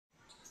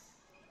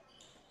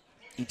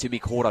into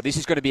Mcwhorter. This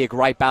is going to be a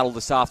great battle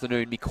this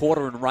afternoon.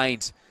 Mcwhorter and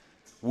Rains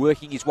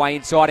working his way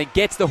inside and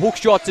gets the hook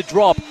shot to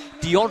drop.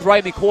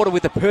 Deondre Mcwhorter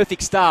with the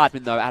perfect start,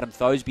 even though Adam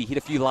Thosby hit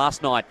a few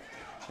last night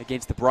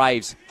against the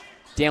Braves.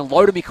 Down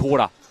low to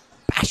Mcwhorter,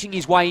 bashing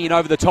his way in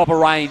over the top of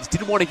Rains.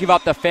 Didn't want to give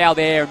up the foul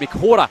there, and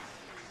Mcwhorter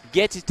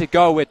gets it to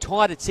go. We're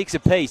tied at 6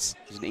 apiece.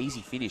 It was an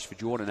easy finish for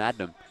Jordan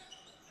Adnam.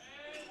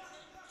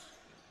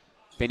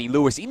 Benny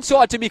Lewis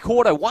inside to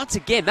Mcwhorter. Once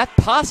again, that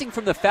passing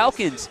from the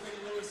Falcons,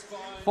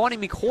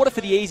 finding Mcwhorter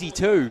for the easy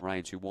two.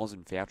 Rains, who was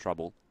in foul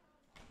trouble.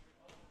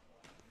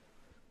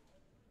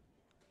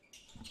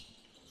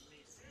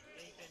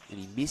 And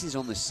he misses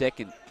on the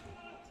second.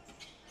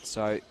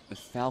 So the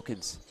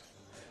Falcons,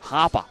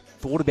 Harper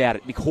thought about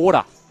it.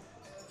 Mcwhorter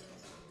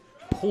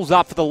pulls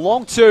up for the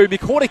long two.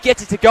 Mcwhorter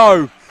gets it to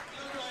go.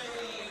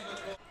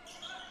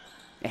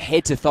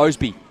 Ahead to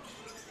Thosby.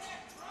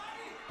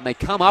 And they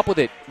come up with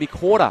it.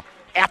 Mcwhorter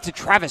out to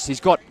Travis. He's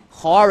got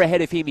higher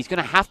ahead of him. He's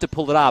going to have to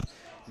pull it up.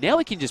 Now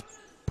he can just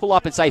pull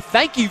up and say,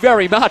 thank you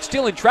very much,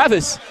 Dylan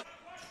Travis.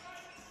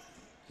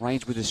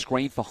 Rains with a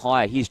screen for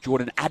higher. Here's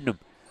Jordan Adnam.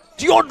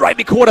 Deondre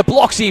Mcwhorter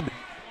blocks him.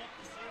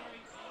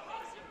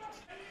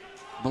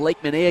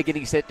 Malik Mania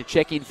getting set to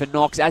check in for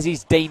Knox, as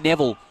is Dean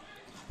Neville.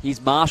 Here's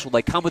Marshall.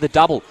 They come with a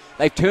double.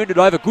 They've turned it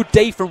over. Good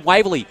D from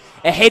Waverley.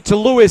 Ahead to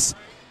Lewis.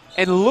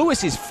 And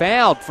Lewis is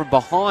fouled from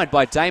behind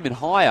by Damon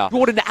Hire.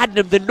 Jordan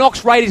Adnam, the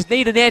Knox Raiders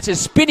need an answer.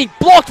 Spinning,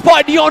 blocked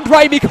by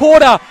Deondre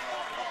Mcwhorter.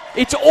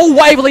 It's all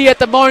Waverley at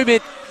the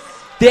moment.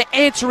 They're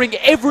answering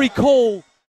every call.